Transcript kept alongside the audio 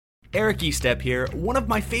Eric Estep here. One of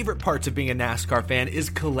my favorite parts of being a NASCAR fan is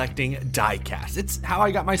collecting diecast. It's how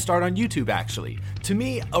I got my start on YouTube, actually. To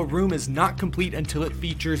me, a room is not complete until it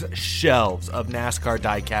features shelves of NASCAR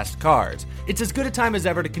diecast cars. It's as good a time as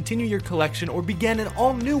ever to continue your collection or begin an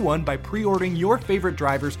all-new one by pre-ordering your favorite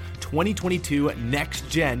driver's 2022 Next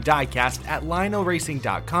Gen diecast at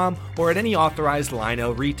LionelRacing.com or at any authorized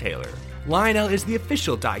Lionel retailer. Lionel is the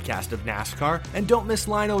official diecast of NASCAR, and don't miss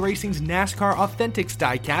Lionel Racing's NASCAR Authentics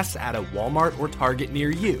diecasts at a Walmart or Target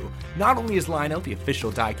near you. Not only is Lionel the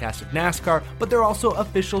official diecast of NASCAR, but they're also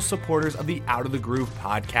official supporters of the Out of the Groove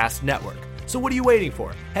podcast network. So what are you waiting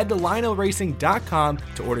for? Head to LionelRacing.com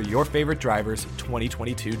to order your favorite driver's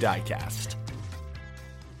 2022 diecast.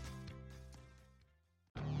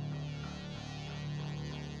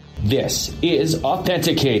 This is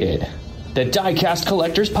Authenticated, the Diecast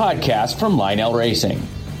Collectors Podcast from Lionel Racing.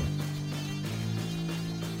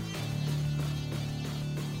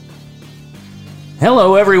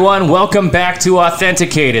 Hello, everyone. Welcome back to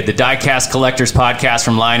Authenticated, the Diecast Collectors Podcast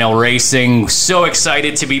from Lionel Racing. So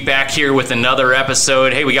excited to be back here with another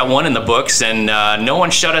episode. Hey, we got one in the books, and no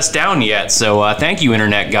one shut us down yet. So thank you,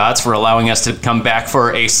 Internet Gods, for allowing us to come back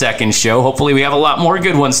for a second show. Hopefully, we have a lot more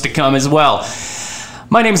good ones to come as well.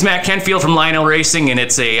 My name is Matt Kenfield from Lionel Racing, and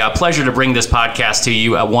it's a pleasure to bring this podcast to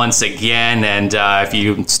you once again. And if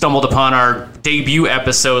you stumbled upon our debut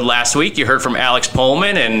episode last week, you heard from Alex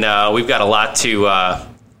Pullman, and we've got a lot to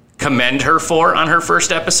commend her for on her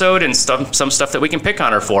first episode, and some stuff that we can pick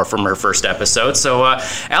on her for from her first episode. So,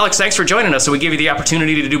 Alex, thanks for joining us. So we give you the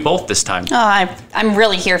opportunity to do both this time. I'm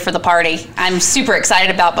really here for the party. I'm super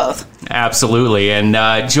excited about both. Absolutely.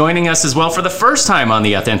 And joining us as well for the first time on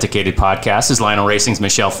the Authenticated podcast is Lionel Racing's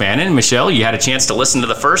Michelle Fannin. Michelle, you had a chance to listen to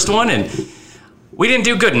the first one, and we didn't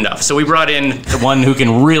do good enough. So we brought in the one who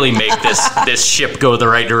can really make this ship go the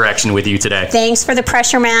right direction with you today. Thanks for the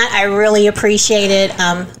pressure, Matt. I really appreciate it.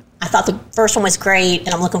 I thought the first one was great, and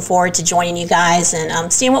I'm looking forward to joining you guys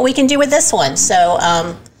and seeing what we can do with this one. So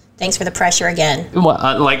thanks for the pressure again.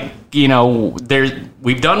 Well,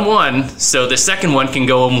 we've done one, so the second one can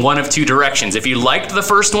go in one of two directions. If you liked the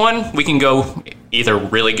first one, we can go either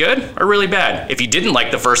really good or really bad. If you didn't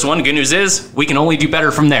like the first one, good news is we can only do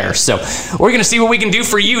better from there. So we're going to see what we can do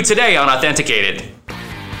for you today on Authenticated.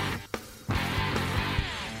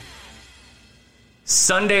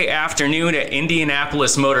 Sunday afternoon at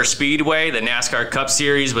Indianapolis Motor Speedway, the NASCAR Cup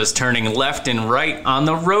Series was turning left and right on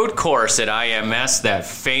the road course at IMS, that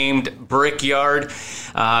famed Brickyard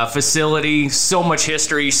facility. So much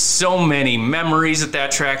history, so many memories at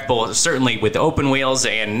that track, both certainly with open wheels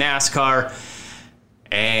and NASCAR.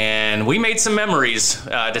 And we made some memories,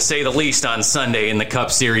 to say the least, on Sunday in the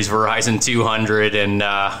Cup Series Verizon 200. And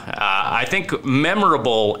I think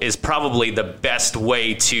memorable is probably the best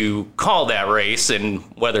way to call that race. And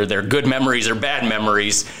whether they're good memories or bad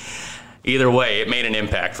memories, either way, it made an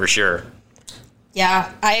impact for sure.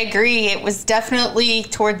 Yeah, I agree. It was definitely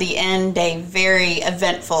toward the end a very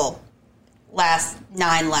eventful last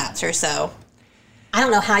 9 laps or so. I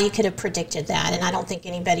don't know how you could have predicted that, and I don't think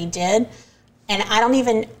anybody did. And I don't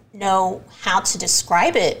even know how to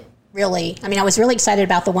describe it, really. I mean, I was really excited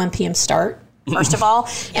about the 1 p.m. start, first of all.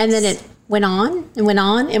 Yes. And then it went on and went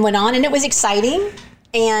on and went on. And it was exciting.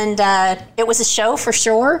 And it was a show for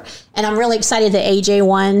sure. And I'm really excited that AJ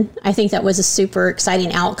won. I think that was a super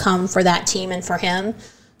exciting outcome for that team and for him.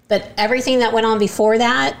 But everything that went on before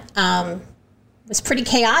that was pretty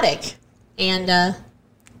chaotic. And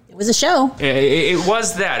it was a show. It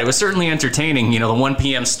was that. It was certainly entertaining. You know, the 1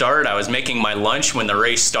 p.m. start, I was making my lunch when the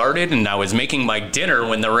race started, and I was making my dinner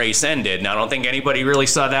when the race ended. Now, I don't think anybody really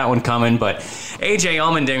saw that one coming, but AJ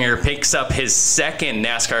Allmendinger picks up his second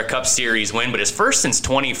NASCAR Cup Series win, but his first since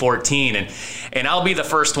 2014. And I'll be the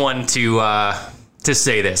first one to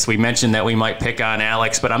say this. We mentioned that we might pick on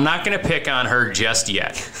Alex, but I'm not going to pick on her just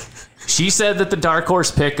yet. She said that the dark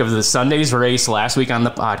horse pick of the Sunday's race last week on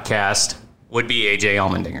the podcast would be AJ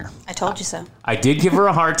Allmendinger. I told you so. I did give her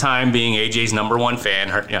a hard time being AJ's number one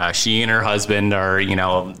fan. She and her husband are,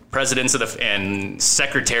 presidents of and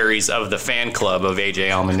secretaries of the fan club of AJ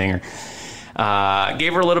Allmendinger.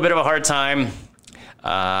 Gave her a little bit of a hard time.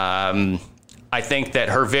 I think that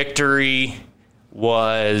her victory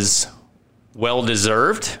was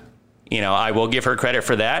well-deserved. I will give her credit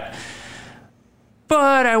for that.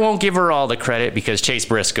 But I won't give her all the credit because Chase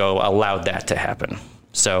Briscoe allowed that to happen.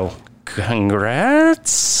 So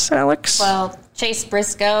congrats, Alex. Well, Chase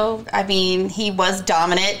Briscoe, I mean, he was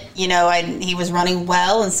dominant, he was running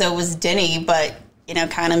well, and so was Denny, but,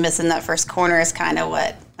 kind of missing that first corner is kind of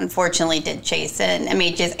what, unfortunately, did Chase in. I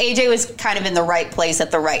mean, just AJ was kind of in the right place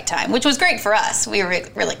at the right time, which was great for us. We were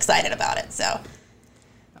really excited about it, so.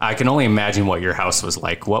 I can only imagine what your house was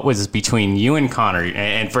like. What was between you and Connor?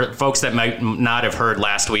 And for folks that might not have heard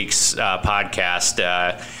last week's podcast,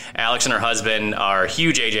 Alex and her husband are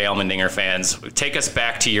huge AJ Allmendinger fans. Take us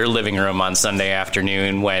back to your living room on Sunday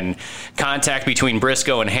afternoon when contact between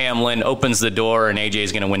Briscoe and Hamlin opens the door and AJ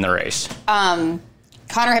is going to win the race.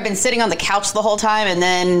 Connor had been sitting on the couch the whole time, and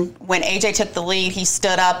then when AJ took the lead, he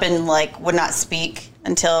stood up and would not speak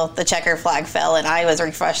until the checker flag fell, and I was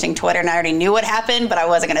refreshing Twitter, and I already knew what happened, but I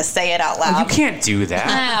wasn't going to say it out loud. You can't do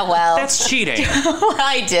that. Well. That's cheating.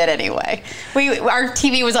 I did anyway. Our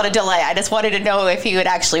TV was on a delay. I just wanted to know if he would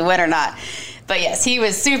actually win or not. But yes, he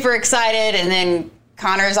was super excited, and then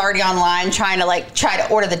Connor's already online trying to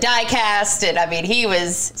order the die cast, and I mean, he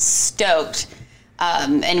was stoked.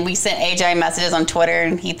 And we sent AJ messages on Twitter,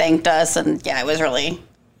 and he thanked us, and yeah, it was really,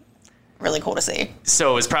 really cool to see.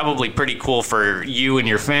 So it was probably pretty cool for you and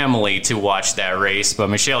your family to watch that race, but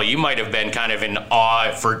Michelle, you might have been kind of in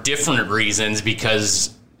awe for different reasons,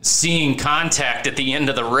 because seeing contact at the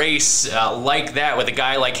end of the race like that with a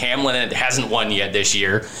guy like Hamlin that hasn't won yet this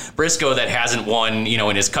year, Briscoe that hasn't won,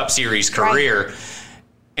 in his Cup Series career, right.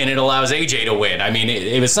 And it allows AJ to win. I mean,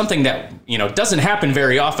 it was something that, doesn't happen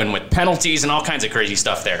very often with penalties and all kinds of crazy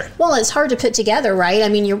stuff there. Well, it's hard to put together, right? I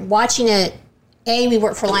mean, you're watching it. We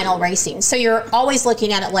work for Lionel Racing. So you're always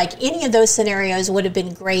looking at it like any of those scenarios would have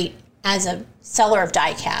been great as a seller of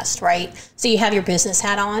diecast, right? So you have your business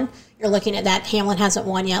hat on. You're looking at that. Hamlin hasn't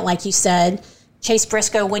won yet, like you said. Chase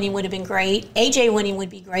Briscoe winning would have been great. AJ winning would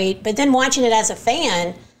be great. But then watching it as a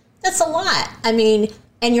fan, that's a lot. I mean,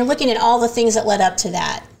 and you're looking at all the things that led up to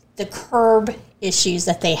that. The curb issues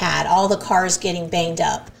that they had, all the cars getting banged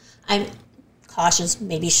up. Cautions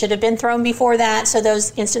maybe should have been thrown before that, so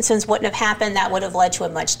those instances wouldn't have happened. That would have led to a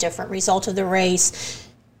much different result of the race.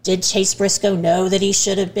 Did Chase Briscoe know that he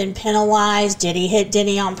should have been penalized? Did he hit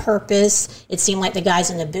Denny on purpose? It seemed like the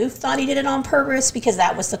guys in the booth thought he did it on purpose because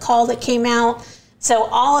that was the call that came out. So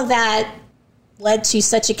all of that led to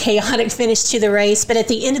such a chaotic finish to the race. But at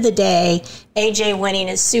the end of the day, AJ winning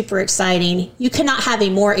is super exciting. You cannot have a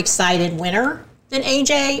more excited winner than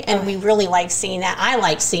AJ, and we really like seeing that. I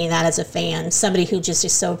like seeing that as a fan, somebody who just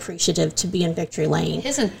is so appreciative to be in victory lane.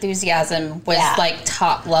 His enthusiasm was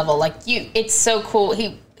top level. It's so cool.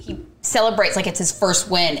 He celebrates like it's his first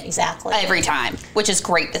win exactly every time, which is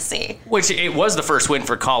great to see. Which it was the first win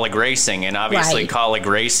for Kaulig Racing, and obviously Kaulig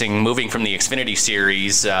Racing moving from the Xfinity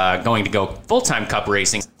Series, going to go full-time Cup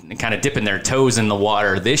racing, and kind of dipping their toes in the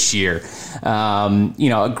water this year.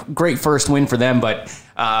 A great first win for them, but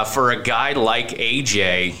for a guy like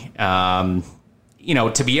AJ,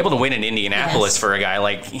 to be able to win in Indianapolis for a guy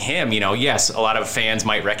like him, yes, a lot of fans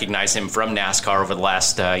might recognize him from NASCAR over the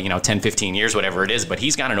last, 10, 15 years, whatever it is, but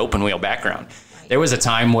he's got an open wheel background. There was a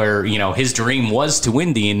time where, his dream was to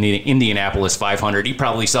win the Indianapolis 500. He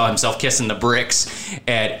probably saw himself kissing the bricks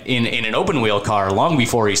in an open wheel car long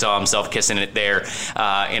before he saw himself kissing it there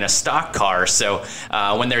in a stock car. So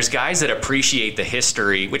when there's guys that appreciate the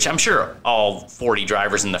history, which I'm sure all 40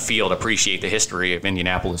 drivers in the field appreciate the history of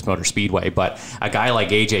Indianapolis Motor Speedway, but a guy like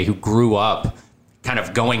AJ who grew up kind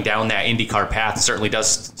of going down that IndyCar path and certainly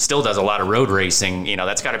still does a lot of road racing,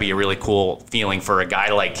 that's got to be a really cool feeling for a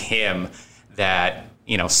guy like him that,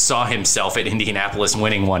 saw himself at Indianapolis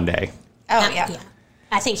winning one day. Oh, yeah.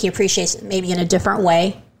 I think he appreciates it maybe in a different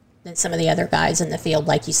way than some of the other guys in the field,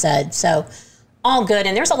 like you said. So all good.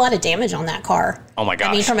 And there's a lot of damage on that car. Oh, my gosh.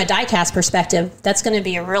 I mean, from a diecast perspective, that's going to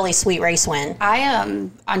be a really sweet race win.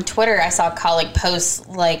 On Twitter, I saw a colleague post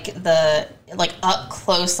up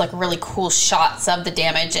close, really cool shots of the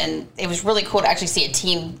damage. And it was really cool to actually see a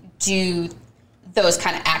team do those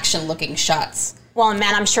kind of action-looking shots. Well, and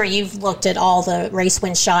Matt, I'm sure you've looked at all the race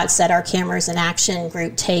win shots that our cameras and action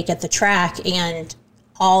group take at the track and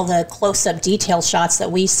all the close-up detail shots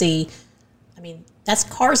that we see. I mean, that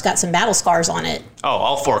car's got some battle scars on it. Oh,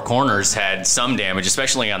 all four corners had some damage,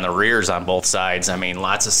 especially on the rears on both sides. I mean,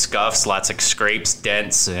 lots of scuffs, lots of scrapes,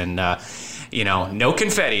 dents, and no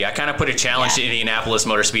confetti. I kind of put a challenge to Indianapolis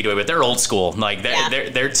Motor Speedway, but they're old school.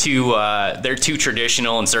 They're too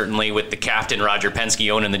traditional, and certainly with the captain Roger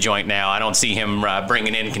Penske owning the joint now, I don't see him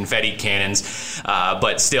bringing in confetti cannons.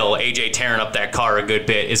 But still, AJ tearing up that car a good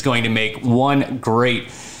bit is going to make one great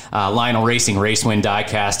Lionel Racing Race Win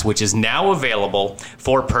diecast, which is now available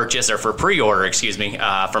for purchase or for pre-order, from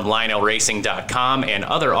LionelRacing.com and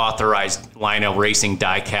other authorized Lionel Racing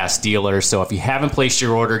diecast dealers. So if you haven't placed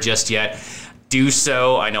your order just yet, do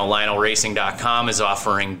so. I know LionelRacing.com is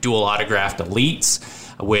offering dual autographed elites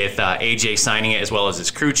with AJ signing it as well as his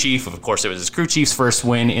crew chief. Of course, it was his crew chief's first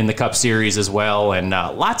win in the Cup Series as well, and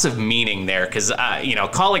lots of meaning there because,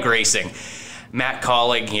 Kaulig Racing, Matt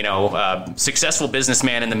Collig, successful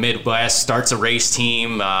businessman in the Midwest, starts a race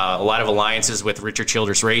team, a lot of alliances with Richard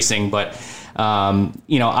Childress Racing. But,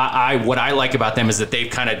 what I like about them is that they've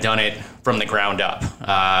kind of done it from the ground up.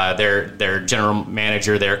 Their general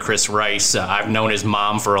manager there, Chris Rice, I've known his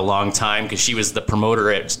mom for a long time because she was the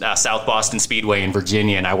promoter at South Boston Speedway in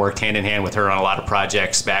Virginia, and I worked hand in hand with her on a lot of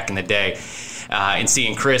projects back in the day. And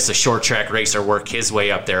seeing Chris, a short track racer, work his way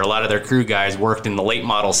up there. A lot of their crew guys worked in the late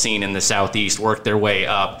model scene in the Southeast, worked their way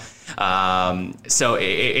up. So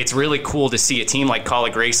it's really cool to see a team like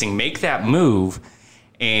Collig Racing make that move.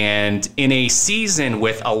 And in a season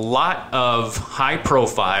with a lot of high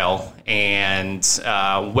profile and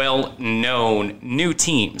well-known new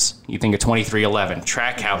teams, you think of 2311,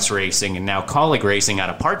 Trackhouse Racing, and now Collig Racing on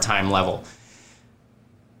a part-time level.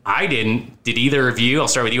 I didn't. Did either of you? I'll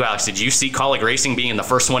start with you, Alex. Did you see Collig Racing being the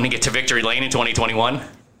first one to get to victory lane in 2021?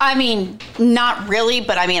 I mean, not really,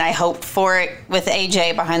 but I hoped for it with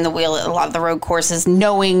AJ behind the wheel at a lot of the road courses,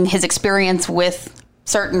 knowing his experience with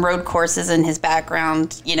certain road courses and his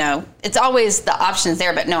background. It's always the options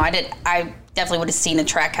there, but no, I definitely would have seen a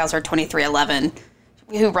Trackhouse or 2311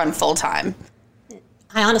 who run full time.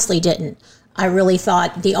 I honestly didn't. I really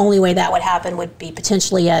thought the only way that would happen would be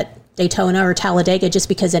potentially at Daytona or Talladega, just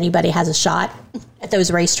because anybody has a shot at those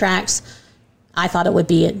racetracks. I thought it would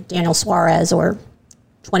be at Daniel Suarez or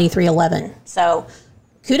 2311. So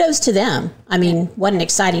kudos to them. What an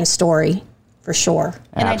exciting story for sure.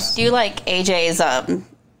 And I do like AJ's,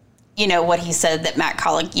 what he said that Matt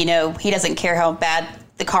Collig, he doesn't care how bad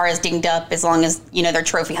the car is dinged up as long as, they're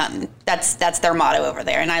trophy hunting. That's their motto over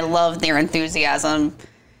there. And I love their enthusiasm,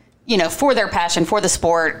 for their passion, for the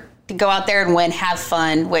sport, to go out there and win, have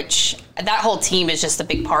fun, which that whole team is just a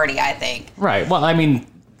big party, I think. Right. Well,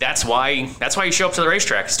 that's why you show up to the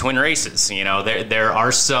racetrack. It's twin races. There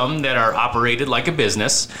are some that are operated like a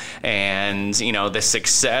business, and the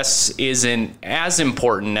success isn't as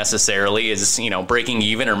important necessarily as breaking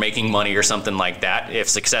even or making money or something like that. If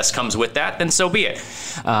success comes with that, then so be it.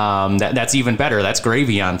 That's even better. That's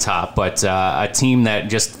gravy on top. But a team that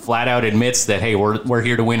just flat out admits that, hey, we're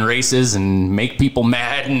here to win races and make people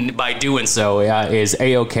mad, and by doing so is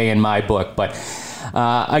A-OK in my book. But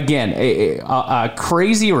again, a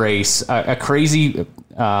crazy race, a crazy,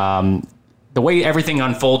 the way everything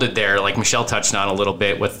unfolded there, like Michelle touched on a little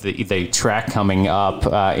bit with the track coming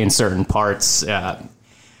up in certain parts.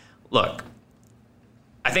 Look,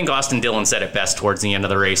 I think Austin Dillon said it best towards the end of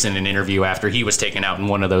the race in an interview after he was taken out in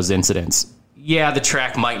one of those incidents. Yeah, the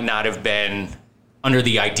track might not have been under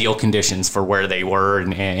the ideal conditions for where they were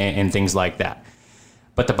and things like that.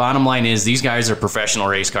 But the bottom line is these guys are professional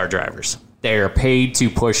race car drivers. They are paid to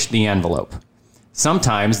push the envelope.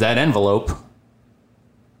 Sometimes that envelope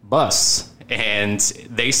busts, and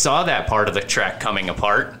they saw that part of the track coming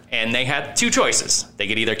apart, and they had two choices. They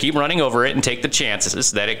could either keep running over it and take the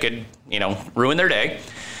chances that it could, ruin their day,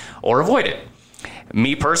 or avoid it.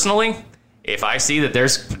 Me personally, if I see that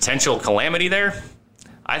there's potential calamity there,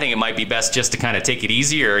 I think it might be best just to kind of take it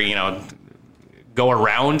easy or, go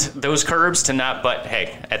around those curbs to not, but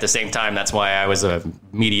hey, at the same time, that's why I was a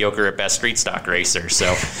mediocre at best street stock racer.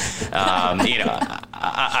 So,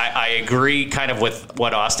 I agree kind of with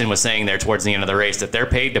what Austin was saying there towards the end of the race, that they're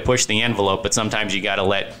paid to push the envelope, but sometimes you got to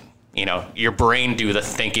let, your brain do the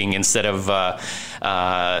thinking instead of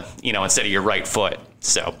your right foot.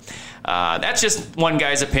 So, that's just one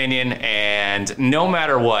guy's opinion, and no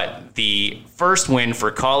matter what, the first win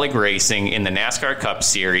for Collig Racing in the NASCAR Cup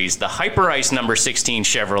Series, the Hyper Ice number 16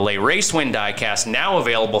 Chevrolet Race Win diecast, now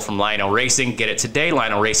available from Lionel Racing. Get it today,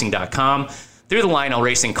 lionelracing.com, through the Lionel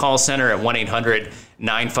Racing call center at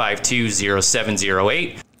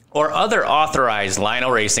 1-800-952-0708, or other authorized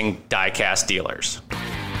Lionel Racing diecast dealers.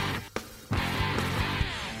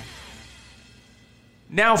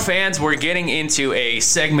 Now, fans, we're getting into a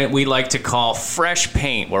segment we like to call Fresh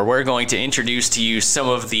Paint, where we're going to introduce to you some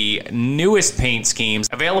of the newest paint schemes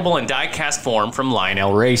available in die-cast form from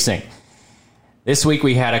Lionel Racing. This week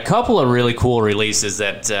we had a couple of really cool releases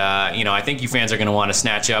that, I think you fans are going to want to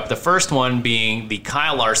snatch up. The first one being the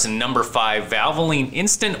Kyle Larson number 5 Valvoline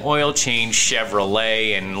Instant Oil Change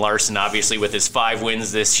Chevrolet. And Larson, obviously, with his 5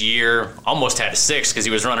 wins this year, almost had a 6 because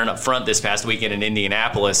he was running up front this past weekend in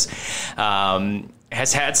Indianapolis.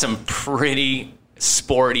 Has had some pretty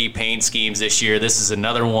sporty paint schemes this year. This is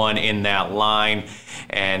another one in that line.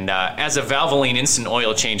 And as a Valvoline instant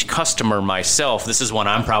oil change customer myself, this is one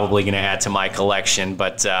I'm probably going to add to my collection.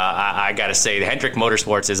 But I got to say, Hendrick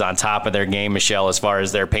Motorsports is on top of their game, Michelle, as far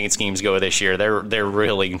as their paint schemes go this year. They're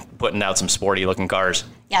really putting out some sporty looking cars.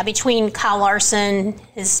 Yeah, between Kyle Larson,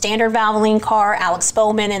 his standard Valvoline car, Alex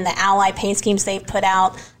Bowman, and the Ally paint schemes they've put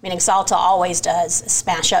out, I mean, Axalta always does a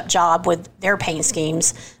smash-up job with their paint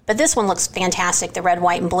schemes. But this one looks fantastic, the red,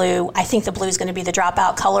 white, and blue. I think the blue is going to be the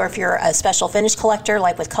dropout color if you're a special finish collector,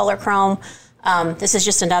 like with Color Chrome. This is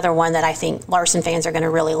just another one that I think Larson fans are going to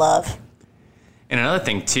really love. And another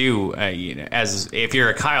thing too, as if you're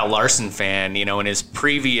a Kyle Larson fan, in his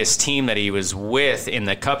previous team that he was with in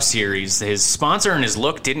the Cup Series, his sponsor and his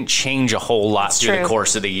look didn't change a whole lot through the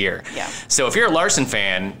course of the year. Yeah. So if you're a Larson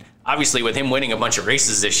fan, obviously with him winning a bunch of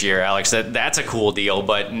races this year, Alex, that's a cool deal.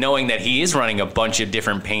 But knowing that he is running a bunch of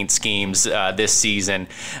different paint schemes this season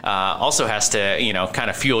also has to, kind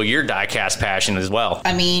of fuel your diecast passion as well.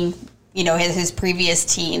 I mean, his previous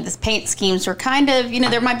team, the paint schemes were kind of,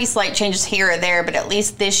 there might be slight changes here or there, but at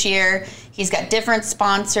least this year he's got different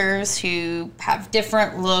sponsors who have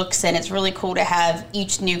different looks, and it's really cool to have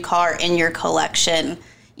each new car in your collection,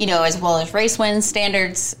 as well as race win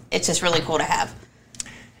standards. It's just really cool to have.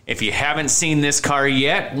 If you haven't seen this car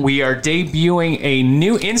yet, we are debuting a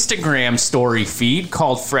new Instagram story feed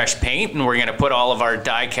called Fresh Paint, and we're going to put all of our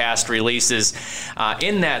diecast releases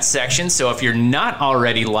in that section. So if you're not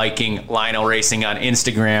already liking Lionel Racing on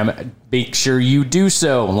Instagram, make sure you do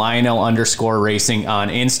so. Lionel_Racing on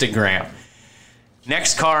Instagram.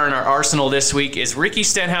 Next car in our arsenal this week is Ricky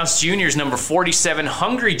Stenhouse Jr.'s number 47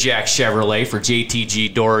 Hungry Jack Chevrolet for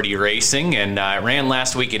JTG Doherty Racing, and ran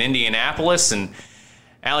last week at Indianapolis. And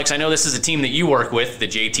Alex, I know this is a team that you work with, the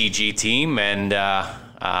JTG team, and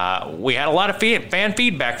we had a lot of fan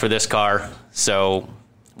feedback for this car, so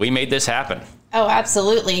we made this happen. Oh,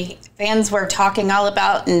 absolutely. Fans were talking all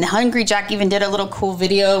about, and Hungry Jack even did a little cool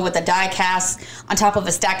video with a die cast on top of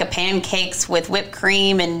a stack of pancakes with whipped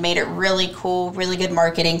cream and made it really cool, really good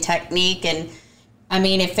marketing technique. And I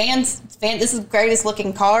mean, if fans, this is the greatest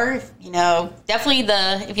looking car, definitely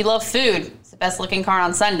if you love food, it's the best looking car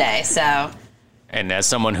on Sunday, so. And as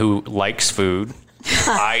someone who likes food,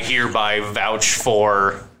 I hereby vouch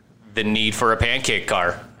for the need for a pancake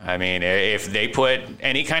car. I mean, if they put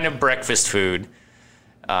any kind of breakfast food,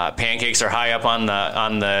 pancakes are high up on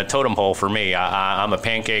the totem pole for me. I'm a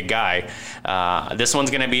pancake guy. This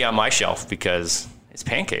one's going to be on my shelf because it's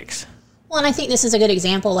pancakes. Well, and I think this is a good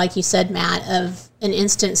example, like you said, Matt, of an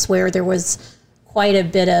instance where there was quite a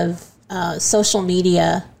bit of social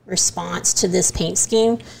media response to this paint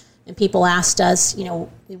scheme. And people asked us,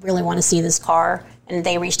 we really want to see this car. And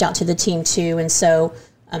they reached out to the team too. And so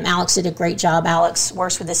Alex did a great job. Alex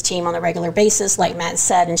works with this team on a regular basis, like Matt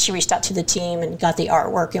said, and she reached out to the team and got the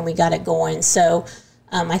artwork, and we got it going. So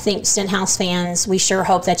I think Stenhouse fans, we sure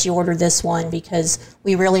hope that you ordered this one, because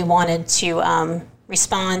we really wanted to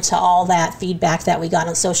respond to all that feedback that we got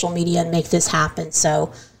on social media and make this happen.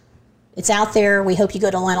 So it's out there. We hope you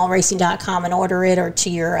go to LionelRacing.com and order it, or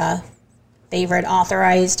to your favorite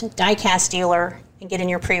authorized diecast dealer and get in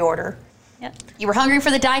your pre-order. Yep. You were hungry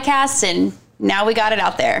for the diecast, and now we got it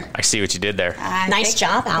out there. I see what you did there. Nice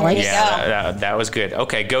job, Alex. Yeah, that was good.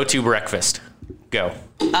 Okay, go to breakfast. Go.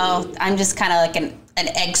 Oh, I'm just kind of like an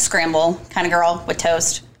egg scramble kind of girl with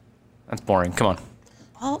toast. That's boring. Come on.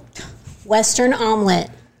 Well, Western omelet.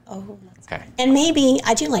 Oh, Okay. And maybe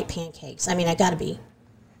I do like pancakes. I mean, I got to be.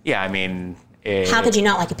 Yeah, I mean... How could you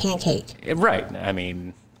not like a pancake? Right. I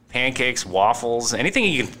mean, pancakes, waffles, anything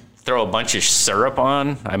you can throw a bunch of syrup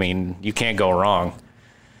on, I mean, you can't go wrong.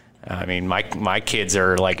 I mean, my kids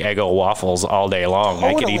are like Eggo waffles all day long.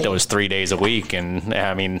 Totally. I could eat those 3 days a week, and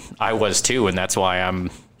I mean, I was too, and that's why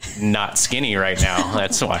I'm not skinny right now.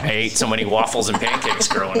 That's why I ate so many waffles and pancakes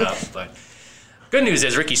growing up. But good news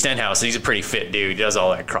is Ricky Stenhouse, he's a pretty fit dude. He does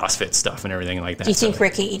all that CrossFit stuff and everything like that. Do you think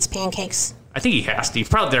Ricky eats pancakes? I think he has to.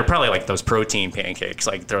 They're probably like those protein pancakes.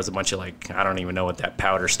 Like throws a bunch of I don't even know what that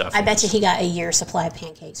powder stuff is. I bet you he got a year's supply of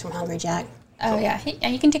pancakes from Hungry Jack. Oh, yeah.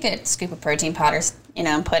 You can take a scoop of protein powders,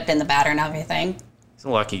 and put it in the batter and everything. He's a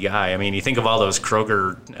lucky guy. I mean, you think of all those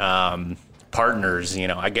Kroger partners,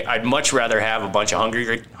 I'd much rather have a bunch of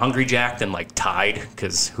Hungry Jack than like Tide,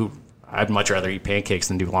 because I'd much rather eat pancakes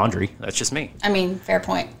than do laundry. That's just me. I mean, fair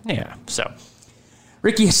point. Yeah, so...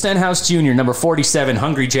 Ricky Stenhouse Jr., number 47,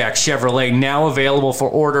 Hungry Jack Chevrolet, now available for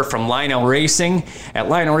order from Lionel Racing at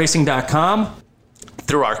LionelRacing.com,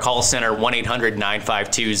 through our call center,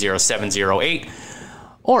 1-800-952-0708,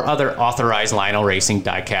 or other authorized Lionel Racing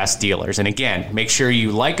diecast dealers. And again, make sure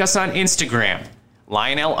you like us on Instagram,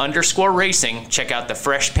 Lionel_Racing. Check out the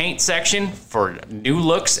fresh paint section for new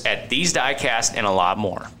looks at these diecast and a lot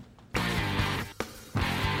more.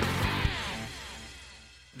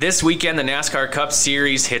 This weekend, the NASCAR Cup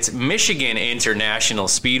Series hits Michigan International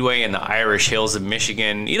Speedway in the Irish Hills of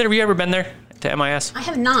Michigan. Either of you ever been there to MIS? I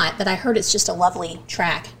have not, but I heard it's just a lovely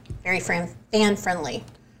track. Very fan-friendly.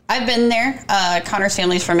 I've been there. Connor's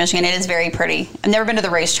family's from Michigan. It is very pretty. I've never been to the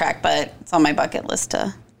racetrack, but it's on my bucket list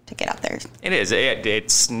to get out there. It is.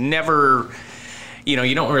 It's never,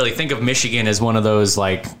 you don't really think of Michigan as one of those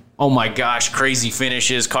like, oh my gosh, crazy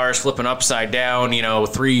finishes, cars flipping upside down,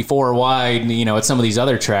 3-4 wide, at some of these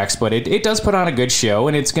other tracks. But it does put on a good show,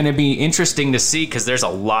 and it's going to be interesting to see because there's a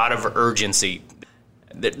lot of urgency.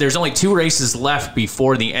 There's only 2 races left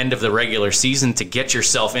before the end of the regular season to get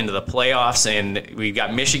yourself into the playoffs, and we've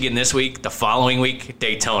got Michigan this week. The following week,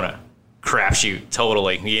 Daytona. Crapshoot,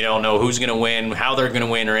 totally. You don't know who's going to win, how they're going to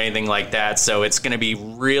win, or anything like that. So it's going to be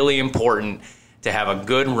really important to have a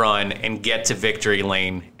good run and get to victory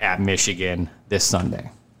lane at Michigan this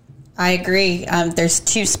Sunday. I agree. There's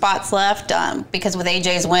 2 spots left because with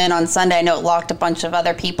AJ's win on Sunday, I know it locked a bunch of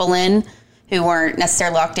other people in who weren't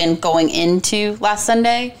necessarily locked in going into last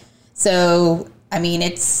Sunday. So,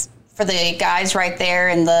 it's for the guys right there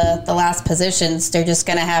in the last positions. They're just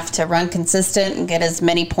going to have to run consistent and get as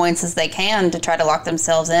many points as they can to try to lock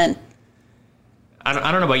themselves in. I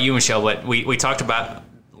don't know about you, Michelle, but we talked about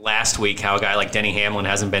last week how a guy like Denny Hamlin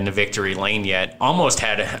hasn't been to victory lane yet. Almost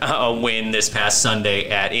had a win this past Sunday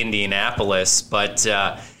at Indianapolis, but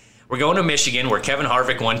we're going to Michigan where Kevin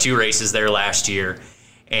Harvick won 2 races there last year,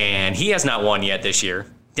 and he has not won yet this year.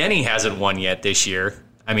 Denny hasn't won yet this year.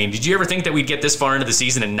 Did you ever think that we'd get this far into the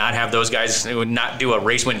season and not have those guys, would not do a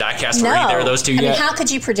race win diecast for either of those two yet? How could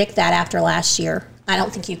you predict that after last year? I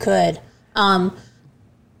don't think you could.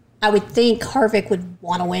 I would think Harvick would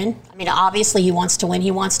want to win. Obviously he wants to win.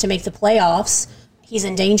 He wants to make the playoffs. He's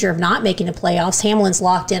in danger of not making the playoffs. Hamlin's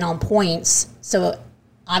locked in on points, so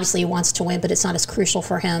obviously he wants to win, but it's not as crucial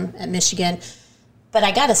for him at Michigan. But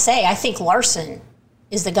I got to say, I think Larson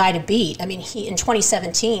is the guy to beat. He in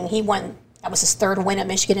 2017, he won. That was his 3rd win at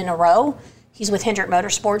Michigan in a row. He's with Hendrick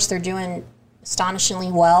Motorsports. They're doing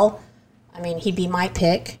astonishingly well. He'd be my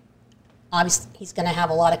pick. Obviously, he's going to have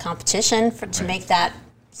a lot of competition to make that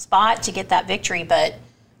spot to get that victory, but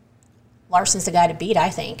Larson's the guy to beat, I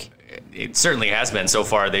think. It certainly has been so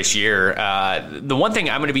far this year. The one thing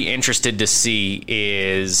I'm going to be interested to see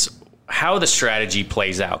is how the strategy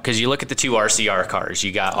plays out, because you look at the 2 RCR cars.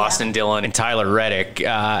 You got Austin Dillon and Tyler Reddick. They've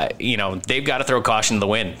got to throw caution to the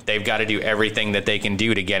wind. They've got to do everything that they can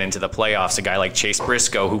do to get into the playoffs. A guy like Chase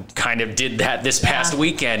Briscoe, who kind of did that this past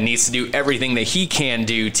weekend, needs to do everything that he can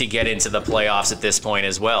do to get into the playoffs at this point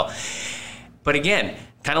as well. But again,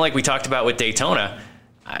 kind of like we talked about with Daytona,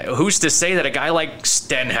 who's to say that a guy like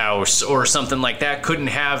Stenhouse or something like that couldn't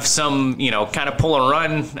have some, kind of pull and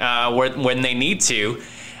run when they need to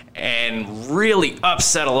and really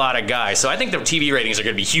upset a lot of guys. So I think the TV ratings are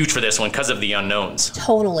going to be huge for this one because of the unknowns.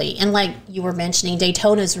 Totally. And like you were mentioning,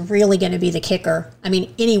 Daytona's really going to be the kicker.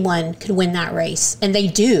 Anyone could win that race, and they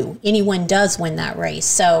do. Anyone does win that race.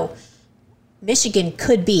 So Michigan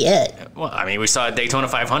could be it. Well, we saw at Daytona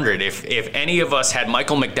 500. If any of us had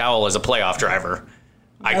Michael McDowell as a playoff driver,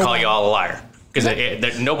 I'd call you all a liar.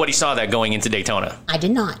 Because nobody saw that going into Daytona. I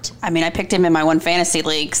did not. I picked him in my one fantasy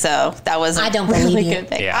league, so that was a really good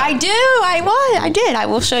pick. Yeah. I do. I did. I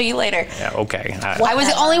will show you later. Yeah, okay. I was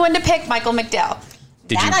the only one to pick Michael McDowell.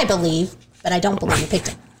 I believe, but I don't believe you picked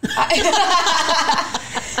him.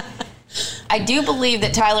 I do believe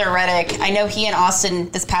that Tyler Reddick, I know he and Austin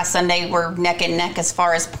this past Sunday were neck and neck as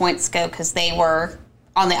far as points go because they were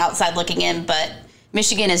on the outside looking in, but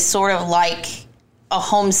Michigan is sort of like a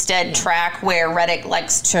Homestead track where Reddick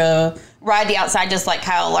likes to ride the outside just like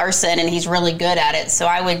Kyle Larson, and he's really good at it. So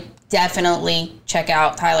I would definitely check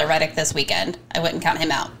out Tyler Reddick this weekend. I wouldn't count him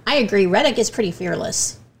out. I agree. Reddick is pretty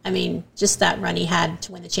fearless. Just that run he had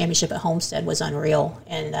to win the championship at Homestead was unreal,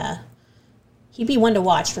 and he'd be one to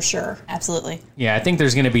watch for sure. Absolutely. Yeah, I think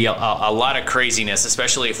there's going to be a lot of craziness,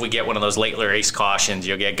 especially if we get one of those late race cautions.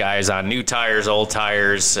 You'll get guys on new tires, old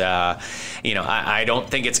tires. I don't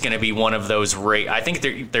think it's going to be one of those I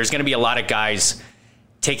think there's going to be a lot of guys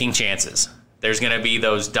taking chances. There's going to be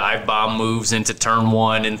those dive bomb moves into turn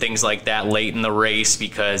 1 and things like that late in the race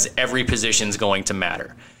because every position's going to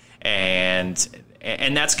matter. And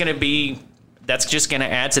that's going to be... That's just going to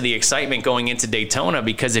add to the excitement going into Daytona,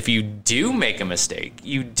 because if you do make a mistake,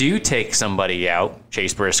 you do take somebody out,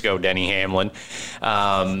 Chase Briscoe, Denny Hamlin,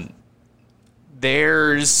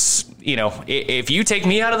 if you take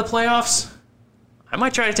me out of the playoffs, I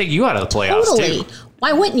might try to take you out of the playoffs totally. too.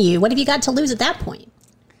 Why wouldn't you? What have you got to lose at that point?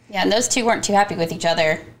 Yeah, and those two weren't too happy with each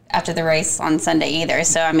other after the race on Sunday either.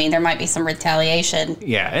 So, I mean, there might be some retaliation.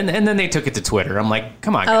 Yeah, and then they took it to Twitter. I'm like,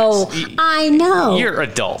 come on, guys. Oh, I know. You're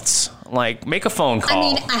adults. Like, make a phone call. I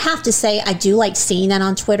mean, I have to say, I do like seeing that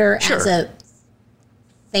on Twitter as a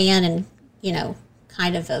fan and, you know,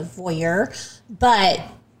 kind of a voyeur. But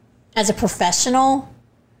as a professional,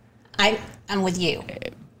 I'm with you.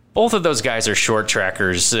 Both of those guys are short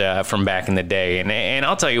trackers from back in the day. And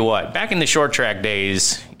I'll tell you what, back in the short track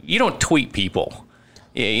days, you don't tweet people.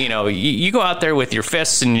 You know, you go out there with your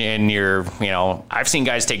fists and your, you know, I've seen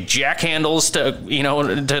guys take jack handles to, you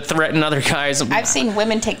know, to threaten other guys. I've seen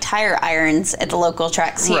women take tire irons at the local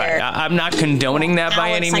tracks here. Right. I'm not condoning that by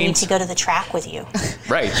any I need means. to go to the track with you.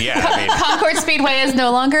 Right, yeah. I mean, Concord Speedway is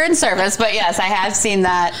no longer in service, but yes, I have seen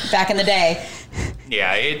that back in the day.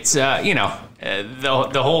 yeah, it's, you know,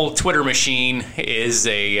 the whole Twitter machine is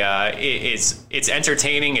it's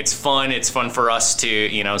entertaining, it's fun for us to,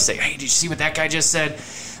 you know, say, hey, did you see what that guy just said?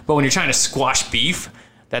 But when you're trying to squash beef,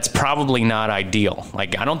 that's probably not ideal.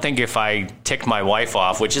 Like, I don't think if I ticked my wife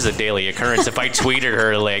off, which is a daily occurrence, if I tweeted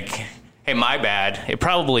her like, hey, my bad, it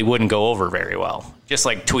probably wouldn't go over very well. Just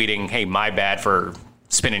like tweeting, hey, my bad for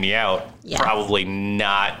spinning you out, probably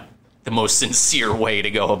not the most sincere way to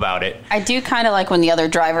go about it. I do kind of like when the other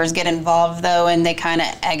drivers get involved, though, and they kind of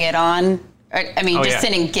egg it on. I mean,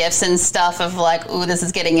 sending gifts and stuff of like, ooh, this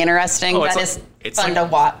is getting interesting. That is fun to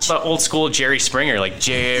watch. The old school Jerry Springer, like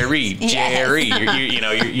Jerry.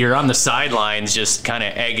 You're on the sidelines just kind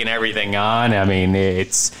of egging everything on. I mean,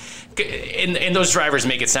 it's... And those drivers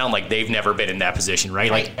make it sound like they've never been in that position, right?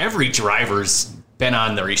 Like, every driver's been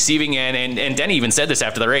on the receiving end, and Denny even said this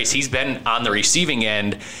after the race. He's been on the receiving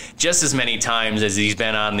end just as many times as he's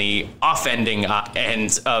been on the offending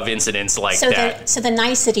end of incidents like that. So the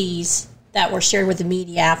niceties that were shared with the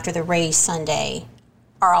media after the race Sunday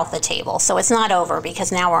are off the table. So it's not over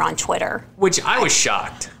because now we're on Twitter. Which I was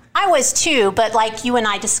shocked. I was too, but like you and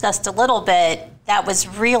I discussed a little bit, that was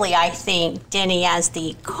really, I think, Denny as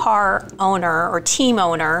the car owner or team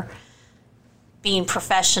owner being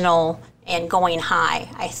professional and going high,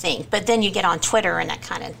 I think. But then you get on Twitter and that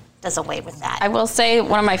kind of does away with that. I will say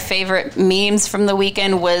one of my favorite memes from the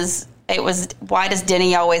weekend was, why does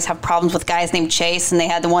Denny always have problems with guys named Chase? And they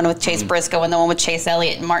had the one with Chase Briscoe and the one with Chase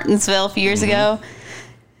Elliott in Martinsville a few years ago.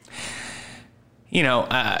 You know,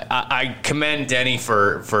 I commend Denny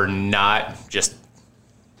for not just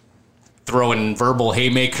throwing verbal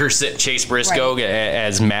haymakers at Chase Briscoe,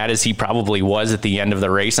 as mad as he probably was at the end of the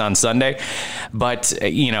race on Sunday. But,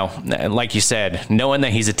 you know, like you said, knowing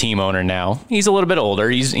that he's a team owner now, he's a little bit older.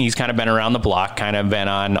 He's kind of been around the block, kind of been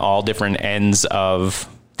on all different ends of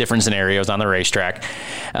different scenarios on the racetrack.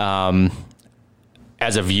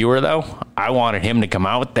 As a viewer, though, I wanted him to come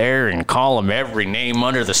out there and call him every name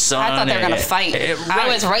under the sun. I thought they were going to fight. I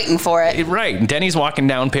was waiting for it. Right. Denny's walking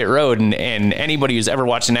down pit road, and anybody who's ever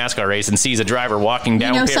watched a NASCAR race and sees a driver walking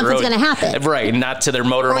down pit road, something's going to happen. Right. Not to their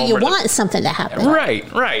motorhome. Or you want something to happen. Right.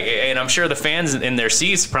 And I'm sure the fans in their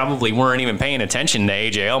seats probably weren't even paying attention to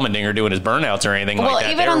AJ Allmendinger doing his burnouts or anything like that.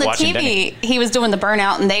 Well, even on the TV, he was doing the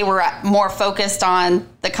burnout, and they were more focused on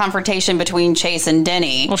the confrontation between Chase and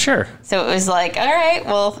Denny. Well, sure. So it was like, all right,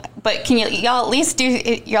 well, but can y'all at least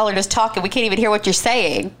y'all are just talking. We can't even hear what you're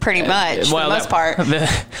saying, pretty much, for the most part.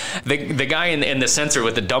 The guy in the sensor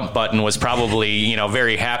with the dump button was probably, you know,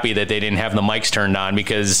 very happy that they didn't have the mics turned on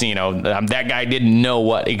because, you know, that guy didn't know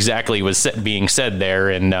what exactly was being said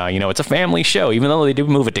there. And, you know, it's a family show. Even though they did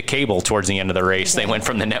move it to cable towards the end of the race, they went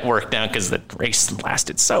from the network down because the race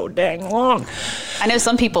lasted so dang long. I know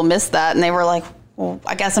some people missed that, and they were like, well,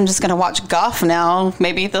 I guess I'm just going to watch golf now.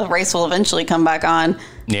 Maybe the race will eventually come back on.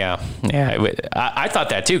 Yeah. I thought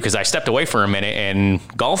that too, because I stepped away for a minute and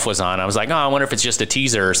golf was on. I was like, oh, I wonder if it's just a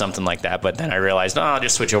teaser or something like that. But then I realized, I'll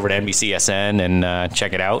just switch over to NBCSN and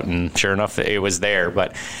check it out. And sure enough, it was there.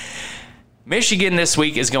 But Michigan this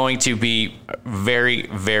week is going to be very,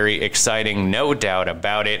 very exciting, no doubt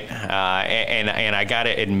about it. And I got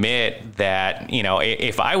to admit that, you know,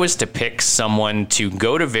 if I was to pick someone to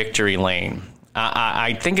go to victory lane,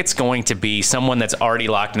 I think it's going to be someone that's already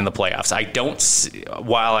locked in the playoffs.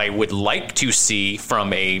 While I would like to see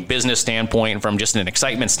from a business standpoint, from just an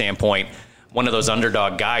excitement standpoint, one of those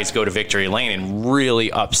underdog guys go to victory lane and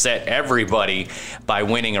really upset everybody by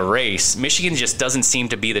winning a race, Michigan just doesn't seem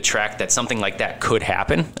to be the track that something like that could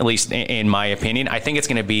happen, at least in my opinion. I think it's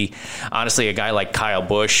going to be, honestly, a guy like Kyle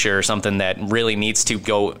Busch or something that really needs to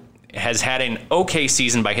go, has had an okay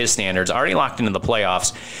season by his standards, already locked into the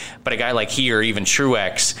playoffs, but a guy like he or even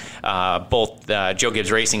Truex, both Joe Gibbs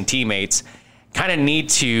Racing teammates, kind of need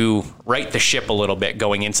to right the ship a little bit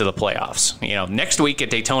going into the playoffs. Next week at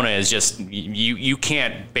Daytona is just, you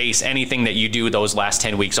can't base anything that you do those last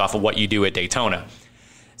 10 weeks off of what you do at Daytona.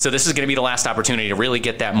 So this is going to be the last opportunity to really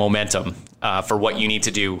get that momentum for what you need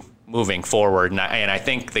to do moving forward. And I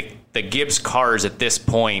think the Gibbs cars at this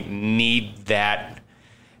point need that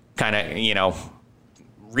kind of,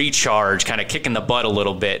 recharge, kind of kicking the butt a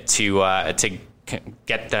little bit to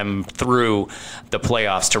get them through the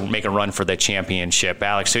playoffs to make a run for the championship.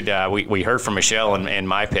 Alex, we heard from Michelle and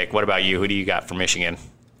my pick. What about you? Who do you got for Michigan?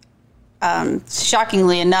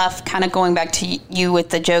 Shockingly enough, kind of going back to you with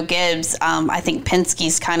the Joe Gibbs, I think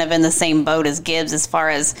Penske's kind of in the same boat as Gibbs as far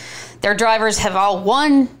as their drivers have all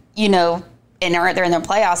won, and they're in their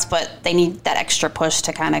playoffs, but they need that extra push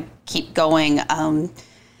to kind of keep going.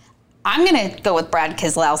 I'm going to go with Brad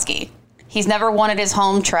Keselowski. He's never won at his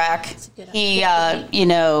home track. He, I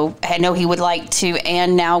know he would like to,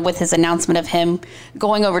 and now with his announcement of him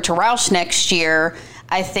going over to Roush next year,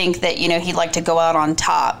 I think that, he'd like to go out on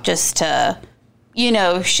top just to,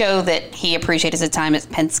 show that he appreciated his time at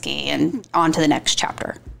Penske and on to the next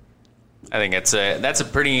chapter. I think that's a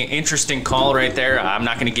pretty interesting call right there. I'm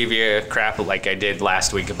not going to give you crap like I did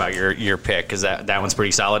last week about your pick, because that one's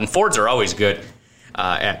pretty solid. And Fords are always good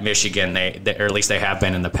at Michigan, or at least they have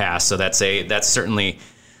been in the past. So that's certainly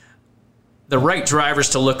the right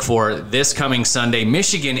drivers to look for this coming Sunday.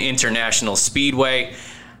 Michigan International Speedway,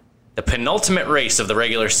 the penultimate race of the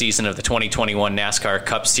regular season of the 2021 NASCAR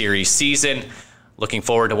Cup Series season. Looking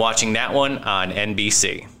forward to watching that one on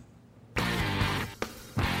NBC.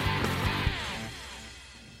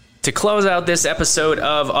 To close out this episode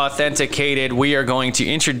of Authenticated, we are going to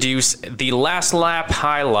introduce the Last Lap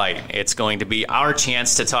highlight. It's going to be our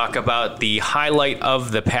chance to talk about the highlight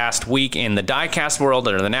of the past week in the diecast world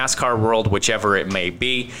or the NASCAR world, whichever it may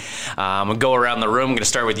be. We'll go around the room. I'm going to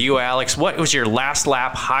start with you, Alex. What was your Last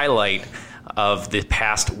Lap highlight of the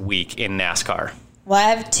past week in NASCAR? Well,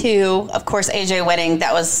 I have two. Of course, AJ winning.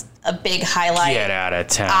 That was a big highlight. Get out of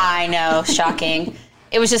town. I know. Shocking.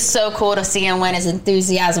 It was just so cool to see him win. His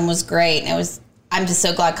enthusiasm was great. And I'm just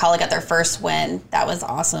so glad Kaulig got their first win. That was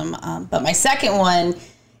awesome. But my second one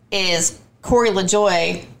is Corey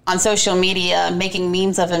LaJoie on social media making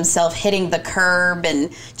memes of himself hitting the curb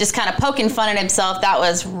and just kind of poking fun at himself. That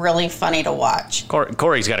was really funny to watch.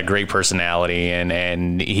 Corey's got a great personality,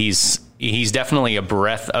 and he's definitely a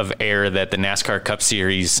breath of air that the NASCAR Cup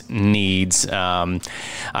Series needs.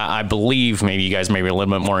 I believe, maybe you guys may be a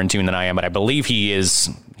little bit more in tune than I am, but I believe he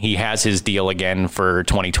has his deal again for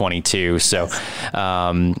 2022. So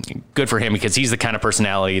good for him, because he's the kind of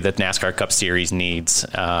personality that NASCAR Cup Series needs.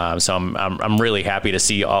 So I'm really happy to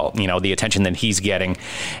see all the attention that he's getting,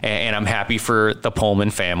 and I'm happy for the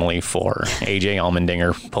Pullman family for AJ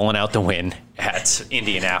Allmendinger pulling out the win at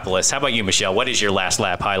Indianapolis. How about you, Michelle? What is your Last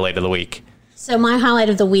Lap highlight of the week? So my highlight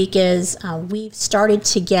of the week is we've started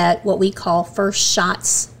to get what we call first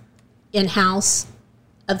shots in-house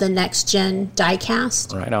of the next-gen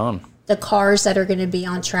diecast. Right on. The cars that are going to be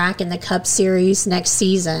on track in the Cup Series next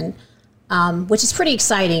season, which is pretty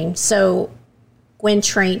exciting. So Gwen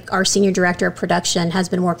Trank, our senior director of production, has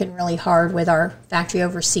been working really hard with our factory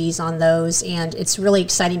overseas on those, and it's really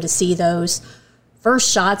exciting to see those.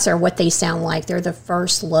 First shots are what they sound like. They're the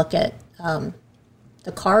first look at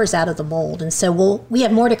the cars out of the mold. And so we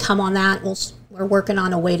have more to come on that. We're working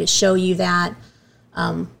on a way to show you that.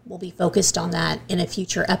 We'll be focused on that in a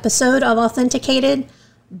future episode of Authenticated.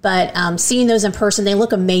 But seeing those in person, they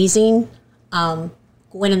look amazing. Gwen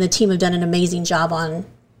and the team have done an amazing job on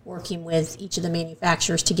working with each of the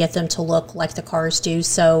manufacturers to get them to look like the cars do.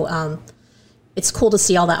 So it's cool to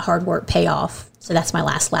see all that hard work pay off. So that's my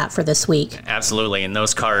last lap for this week. Absolutely. And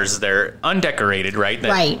those cars, they're undecorated, right?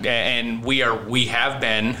 Right. And we have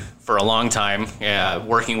been for a long time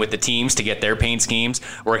working with the teams to get their paint schemes,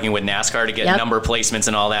 working with NASCAR to get number placements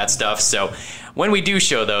and all that stuff. So when we do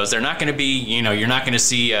show those, they're not going to be, you're not going to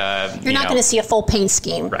see you're not going to see a full paint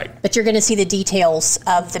scheme. Right. But you're going to see the details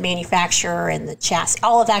of the manufacturer and the chassis,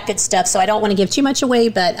 all of that good stuff. So I don't want to give too much away,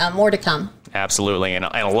 but more to come. Absolutely, and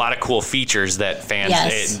a lot of cool features that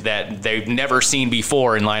fans that they've never seen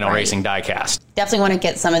before in Lionel Racing diecast. Definitely want to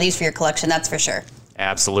get some of these for your collection, that's for sure.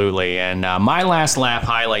 Absolutely. And my last lap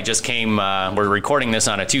highlight just came, we're recording this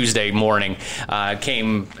on a Tuesday morning,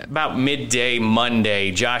 came about midday Monday.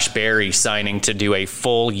 Josh Berry signing to do a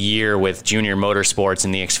full year with Junior Motorsports in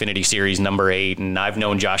the Xfinity Series number 8. And I've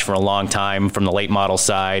known Josh for a long time from the late model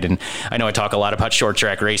side. And I know I talk a lot about short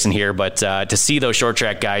track racing here, but to see those short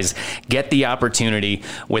track guys get the opportunity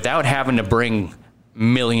without having to bring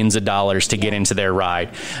millions of dollars to get into their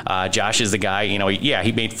ride. Josh is the guy,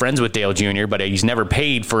 he made friends with Dale Jr., but he's never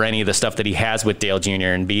paid for any of the stuff that he has with Dale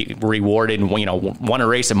Jr. and be rewarded. Won a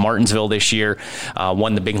race at Martinsville this year,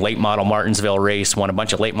 won the big late model Martinsville race, won a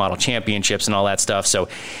bunch of late model championships and all that stuff. So,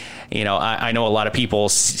 I know a lot of people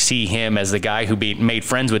see him as the guy who made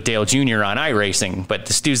friends with Dale Jr. on iRacing, but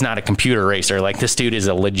this dude's not a computer racer. Like, this dude is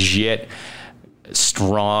a legit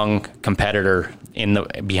strong competitor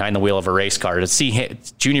behind the wheel of a race car. To see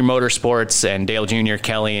Junior Motorsports and Dale Jr.,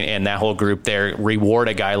 Kelly, and that whole group there reward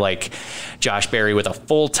a guy like Josh Berry with a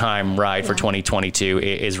full-time ride for 2022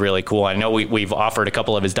 is really cool. I know we've offered a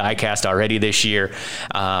couple of his diecast already this year,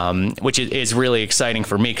 which is really exciting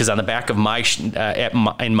for me, because on the back of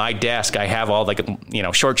in my desk, I have all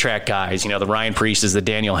short track guys, the Ryan Priestes, the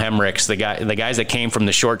Daniel Hemricks, the guys that came from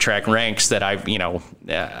the short track ranks that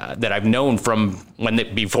I've known from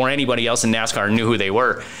before anybody else in NASCAR knew who they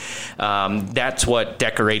were. That's what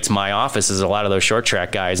decorates my office, is a lot of those short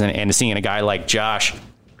track guys, and seeing a guy like Josh,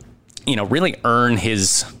 really earn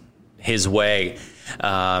his way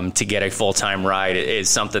to get a full-time ride is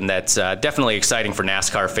something that's definitely exciting for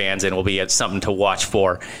NASCAR fans, and will be something to watch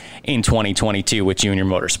for in 2022 with Junior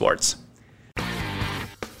Motorsports.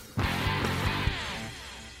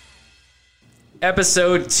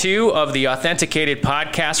 Episode 2 of the Authenticated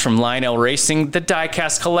podcast from Lionel Racing, the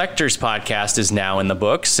Diecast Collectors podcast, is now in the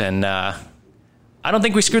books, and I don't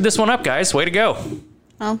think we screwed this one up, guys. Way to go.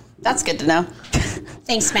 Well, that's good to know.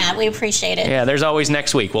 Thanks, Matt. We appreciate it. Yeah, there's always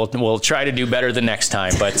next week. We'll try to do better the next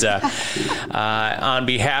time. But on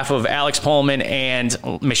behalf of Alex Pullman and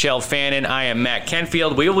Michelle Fannin, I am Matt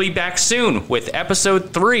Kenfield. We will be back soon with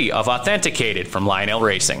episode 3 of Authenticated from Lionel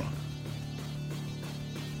Racing.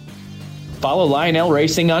 Follow Lionel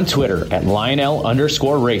Racing on Twitter at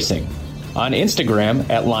Lionel_Racing, on Instagram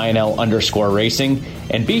at Lionel_Racing,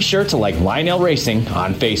 and be sure to like Lionel Racing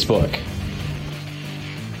on Facebook.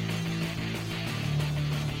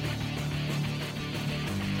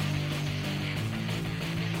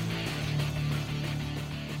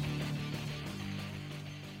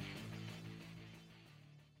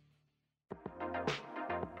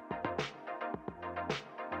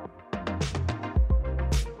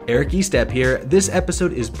 Eric Estep here. This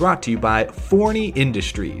episode is brought to you by Forney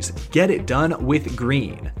Industries. Get it done with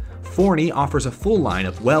green. Forney offers a full line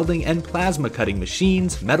of welding and plasma cutting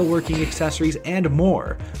machines, metalworking accessories, and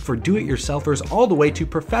more. For do-it-yourselfers all the way to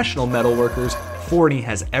professional metalworkers, Forney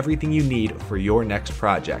has everything you need for your next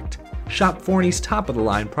project. Shop Forney's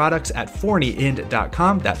top-of-the-line products at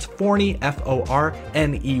forneyInd.com. That's Forney, Forney,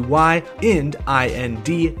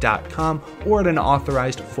 Ind.com, or at an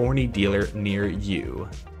authorized Forney dealer near you.